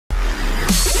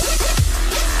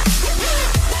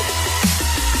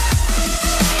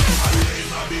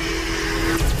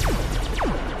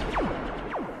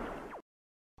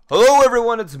Hello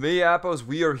everyone, it's me, Appoes.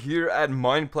 We are here at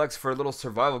Mineplex for a little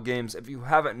survival games. If you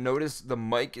haven't noticed, the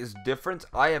mic is different.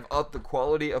 I have upped the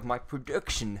quality of my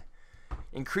production.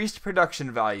 Increased production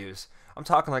values. I'm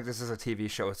talking like this is a TV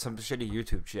show. It's some shitty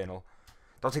YouTube channel.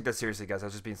 Don't take that seriously, guys. I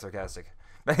was just being sarcastic.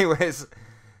 But anyways,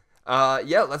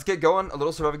 yeah, let's get going. A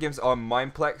little survival games on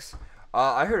Mineplex.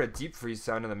 I heard a deep freeze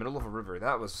sound in the middle of a river.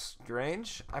 That was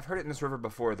strange. I've heard it in this river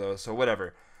before, though, so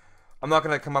whatever. I'm not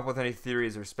going to come up with any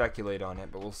theories or speculate on it,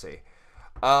 but we'll see.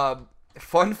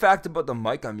 Fun fact about the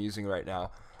mic I'm using right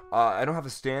now. I don't have a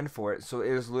stand for it, so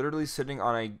it is literally sitting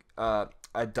on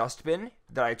a dustbin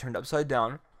that I turned upside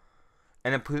down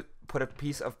and then put a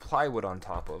piece of plywood on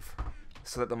top of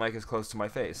so that the mic is close to my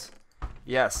face.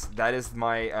 Yes, that is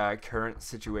my current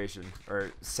situation, or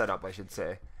setup, I should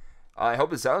say. I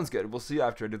hope it sounds good. We'll see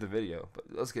after I do the video, but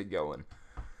let's get going.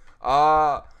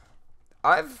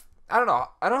 I don't know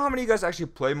how many of you guys actually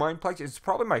play Mineplex. It's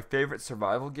probably my favorite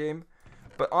survival game.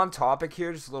 But on topic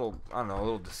here, just a little, I don't know, a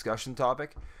little discussion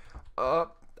topic.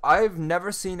 I've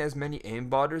never seen as many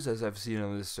aimbotters as I've seen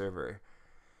on this server.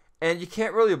 And you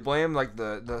can't really blame, like,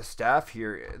 the staff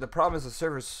here. The problem is the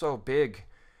server is so big,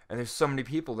 and there's so many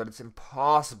people that it's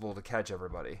impossible to catch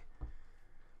everybody.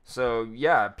 So,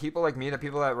 yeah, people like me, the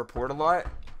people that report a lot,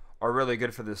 are really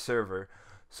good for this server.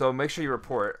 So make sure you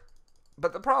report.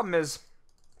 But the problem is,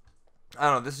 I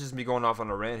don't know, this is just me going off on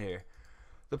a rant here.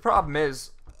 The problem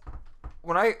is,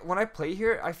 when I play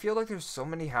here, I feel like there's so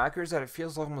many hackers that it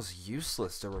feels almost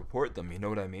useless to report them, you know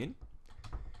what I mean?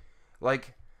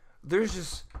 Like, there's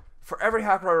just, for every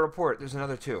hacker I report, there's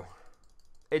another two.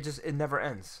 It never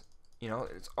ends. You know,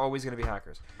 it's always going to be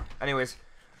hackers. Anyways,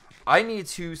 I need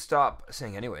to stop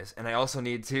saying anyways, and I also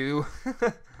need to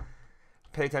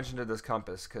pay attention to this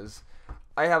compass, because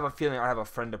I have a feeling I have a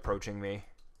friend approaching me.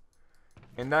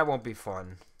 And that won't be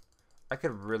fun. I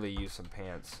could really use some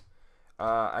pants.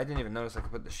 I didn't even notice I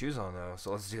could put the shoes on, though,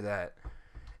 so let's do that.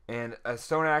 And a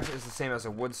stone axe is the same as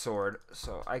a wood sword,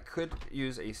 so I could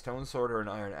use a stone sword or an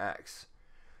iron axe.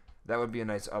 That would be a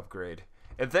nice upgrade.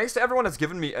 And thanks to everyone that's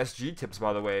given me SG tips,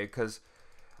 by the way, because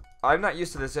I'm not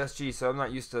used to this SG, so I'm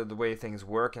not used to the way things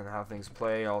work and how things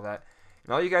play, all that.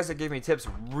 And all you guys that gave me tips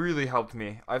really helped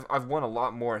me. I've won a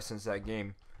lot more since that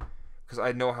game. Because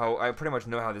I pretty much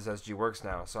know how this SG works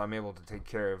now, so I'm able to take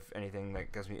care of anything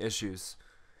that gives me issues.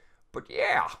 But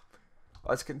yeah,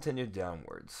 let's continue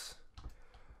downwards.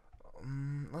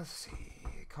 Let's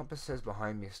see. Compass says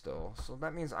behind me still, so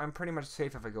that means I'm pretty much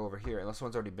safe if I go over here, unless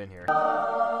someone's already been here.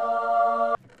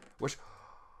 Which,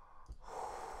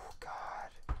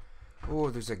 God. Oh,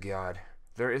 there's a god.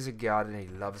 There is a god, and he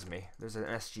loves me. There's an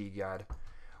SG god.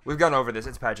 We've gone over this.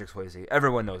 It's Patrick Swayze.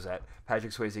 Everyone knows that.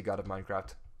 Patrick Swayze, god of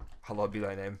Minecraft. Hallowed be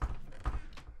thy name.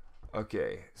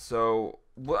 Okay, so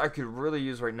what I could really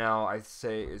use right now, I'd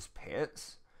say, is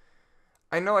pants.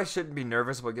 I know I shouldn't be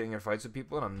nervous about getting in fights with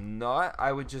people, and I'm not.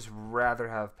 I would just rather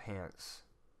have pants.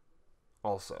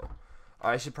 Also,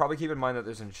 I should probably keep in mind that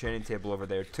there's an enchanting table over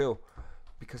there too,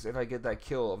 because if I get that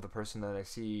kill of the person that I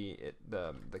see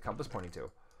the compass pointing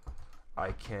to,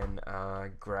 I can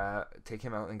take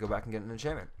him out and go back and get an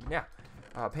enchantment. Yeah,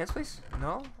 pants, please.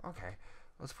 No, okay.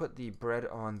 Let's put the bread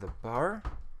on the bar,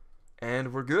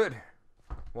 and we're good.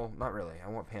 Well, not really. I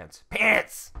want pants.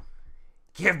 Pants!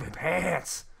 Give me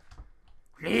pants!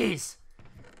 Please!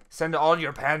 Send all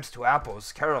your pants to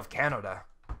Appoes, care of Canada.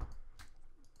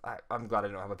 I'm glad I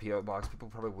don't have a P.O. box. People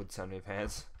probably would send me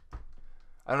pants.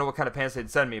 I don't know what kind of pants they'd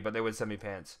send me, but they would send me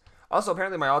pants. Also,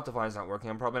 apparently my Optifine is not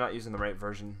working. I'm probably not using the right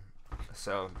version.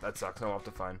 So, that sucks. No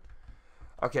Optifine.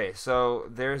 Okay, so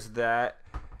there's that.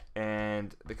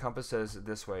 And the compass says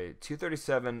this way,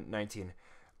 237.19.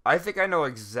 I think I know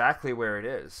exactly where it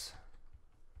is.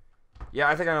 Yeah,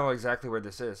 I think I know exactly where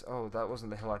this is. Oh, that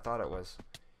wasn't the hill I thought it was.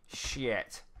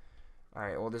 Shit.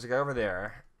 Alright, well, there's a guy over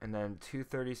there. And then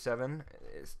 237.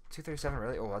 Is 237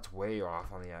 really? Oh, that's way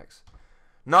off on the X.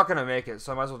 Not gonna make it,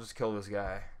 so I might as well just kill this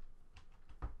guy.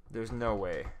 There's no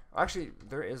way. Actually,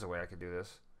 there is a way I could do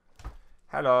this.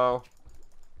 Hello.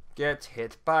 Get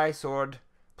hit by sword.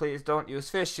 Please don't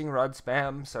use fishing rod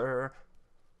spam, sir.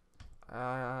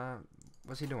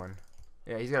 What's he doing?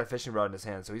 Yeah, he's got a fishing rod in his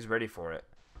hand, so he's ready for it.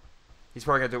 He's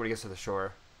probably gonna do it when he gets to the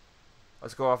shore.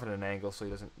 Let's go off at an angle so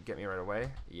he doesn't get me right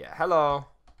away. Yeah, hello.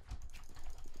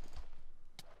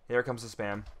 Here comes the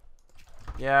spam.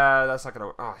 Yeah, that's not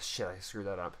gonna. Oh shit, I screwed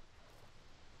that up.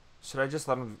 Should I just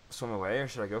let him swim away, or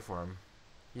should I go for him?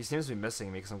 He seems to be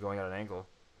missing me because I'm going at an angle.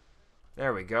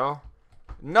 There we go.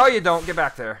 No, you don't. Get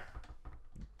back there.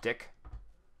 Dick.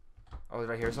 Oh, did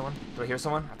I hear someone? Did I hear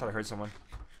someone? I thought I heard someone.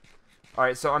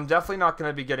 Alright, so I'm definitely not going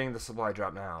to be getting the supply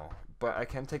drop now. But I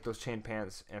can take those chain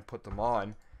pants and put them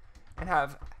on. And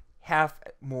have half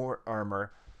more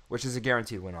armor, which is a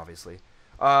guaranteed win, obviously.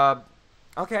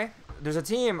 Okay. There's a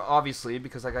team, obviously,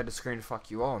 because I got to screen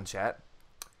fuck you all in chat.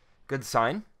 Good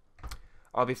sign.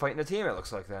 I'll be fighting a team, it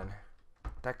looks like, then.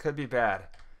 That could be bad.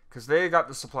 Because they got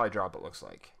the supply drop, it looks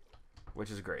like. Which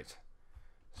is great.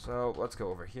 So, let's go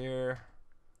over here.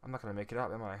 I'm not going to make it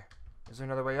up, am I? Is there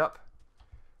another way up?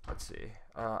 Let's see.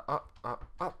 Up,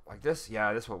 like this?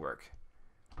 Yeah, this will work.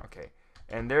 Okay.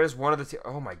 And there's one of the team.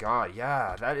 Oh my god,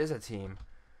 yeah, that is a team.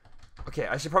 Okay,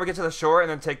 I should probably get to the shore and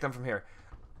then take them from here.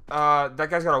 That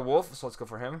guy's got a wolf, so let's go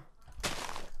for him.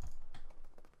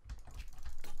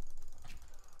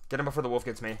 Get him before the wolf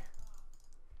gets me.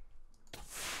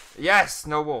 Yes,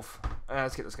 no wolf.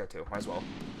 Let's get this guy too, might as well.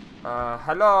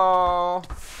 Hello.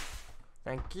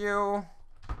 Thank you.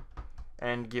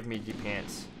 And give me the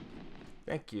pants.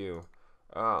 Thank you.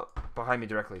 Behind me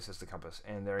directly says the compass.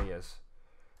 And there he is.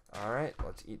 Alright,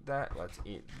 let's eat that. Let's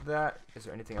eat that. Is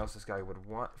there anything else this guy would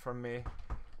want from me?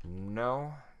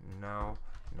 No. No.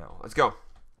 No. Let's go.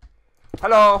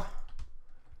 Hello!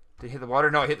 Did he hit the water?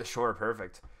 No, he hit the shore.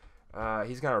 Perfect.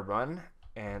 He's gonna run.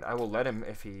 And I will let him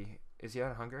if he... Is he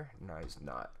out of hunger? No, he's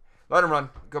not. Let him run.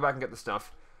 Go back and get the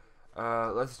stuff.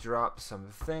 Let's drop some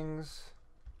things.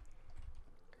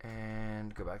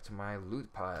 And go back to my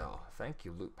loot pile. Thank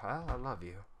you, loot pile. I love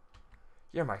you.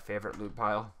 You're my favorite loot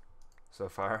pile so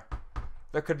far.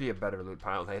 There could be a better loot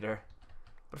pile later.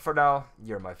 But for now,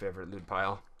 you're my favorite loot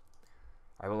pile.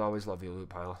 I will always love you, loot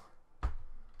pile.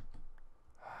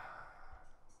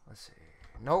 Let's see.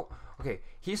 Nope. Okay,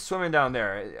 he's swimming down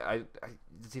there.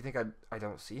 Does he think I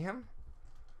don't see him?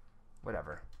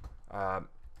 Whatever.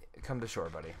 Come to shore,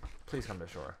 buddy. Please come to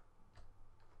shore.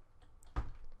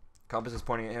 Compass is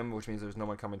pointing at him, which means there's no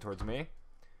one coming towards me.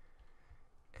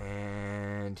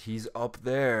 And he's up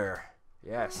there.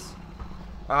 Yes.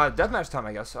 Deathmatch time,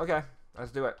 I guess. Okay,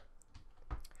 let's do it.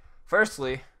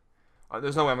 Firstly,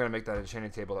 there's no way I'm going to make that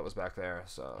enchanting table that was back there,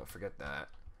 so forget that.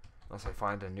 Unless I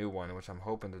find a new one, which I'm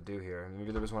hoping to do here.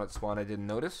 Maybe there was one at spawn I didn't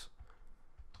notice.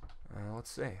 Let's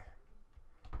see.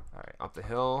 Alright, up the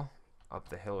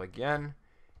hill again.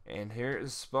 And here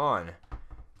is spawn.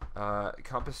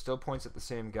 Compass still points at the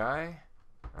same guy.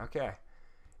 Okay.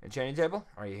 Enchanting table,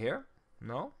 are you here?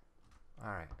 No?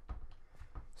 Alright.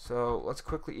 So, let's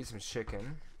quickly eat some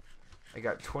chicken. I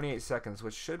got 28 seconds,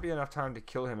 which should be enough time to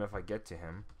kill him if I get to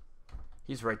him.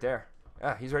 He's right there.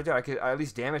 Yeah, he's right there. I could at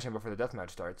least damage him before the deathmatch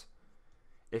starts.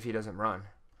 If he doesn't run.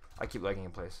 I keep lagging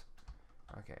in place.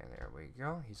 Okay, there we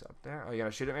go. He's up there. Oh, you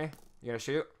gonna shoot at me? You gonna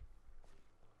shoot?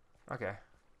 Okay.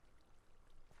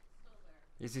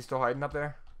 Is he still hiding up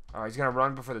there? Oh, he's gonna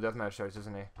run before the deathmatch starts,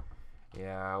 isn't he?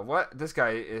 Yeah, what? This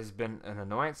guy has been an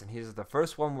annoyance, and he's the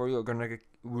first one we are gonna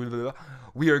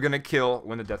kill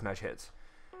when the deathmatch hits.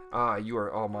 You are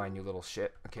all mine, you little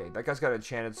shit. Okay, that guy's got an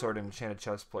enchanted sword and enchanted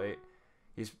chest plate.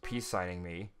 He's peace signing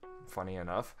me, funny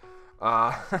enough.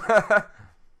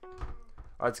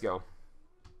 Let's go.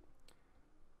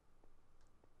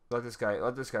 Let this guy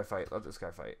fight. Let this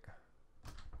guy fight.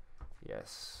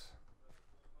 Yes.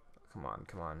 Come on,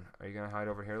 come on. Are you gonna hide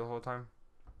over here the whole time?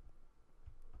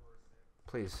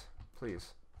 Please,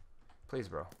 please, please,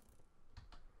 bro.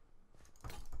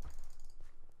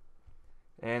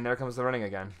 And there comes the running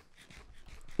again.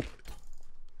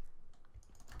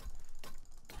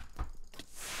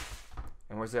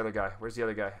 And where's the other guy? Where's the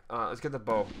other guy? Let's get the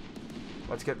bow.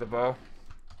 Let's get the bow.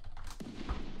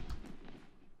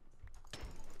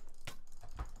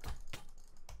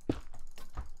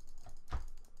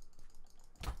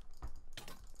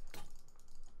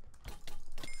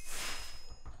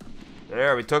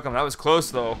 There, we took him. That was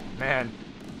close, though. Man,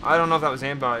 I don't know if that was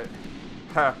aimbot.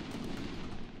 Huh.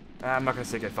 I'm not going to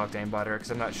say get fucked aimbot here,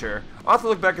 because I'm not sure. I'll have to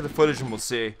look back at the footage and we'll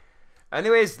see.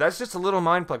 Anyways, that's just a little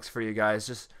mineplex for you guys.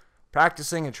 Just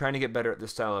practicing and trying to get better at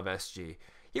this style of SG.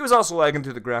 He was also lagging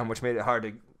through the ground, which made it hard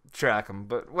to track him.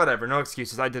 But whatever, no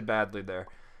excuses. I did badly there.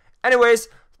 Anyways,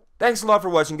 thanks a lot for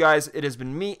watching, guys. It has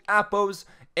been me, Appoes,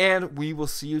 and we will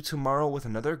see you tomorrow with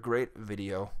another great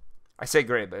video. I say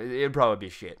great, but it'd probably be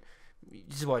shit.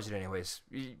 Just watch it anyways.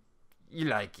 You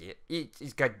like it.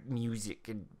 It's got music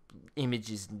and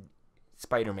images and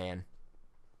Spider-Man.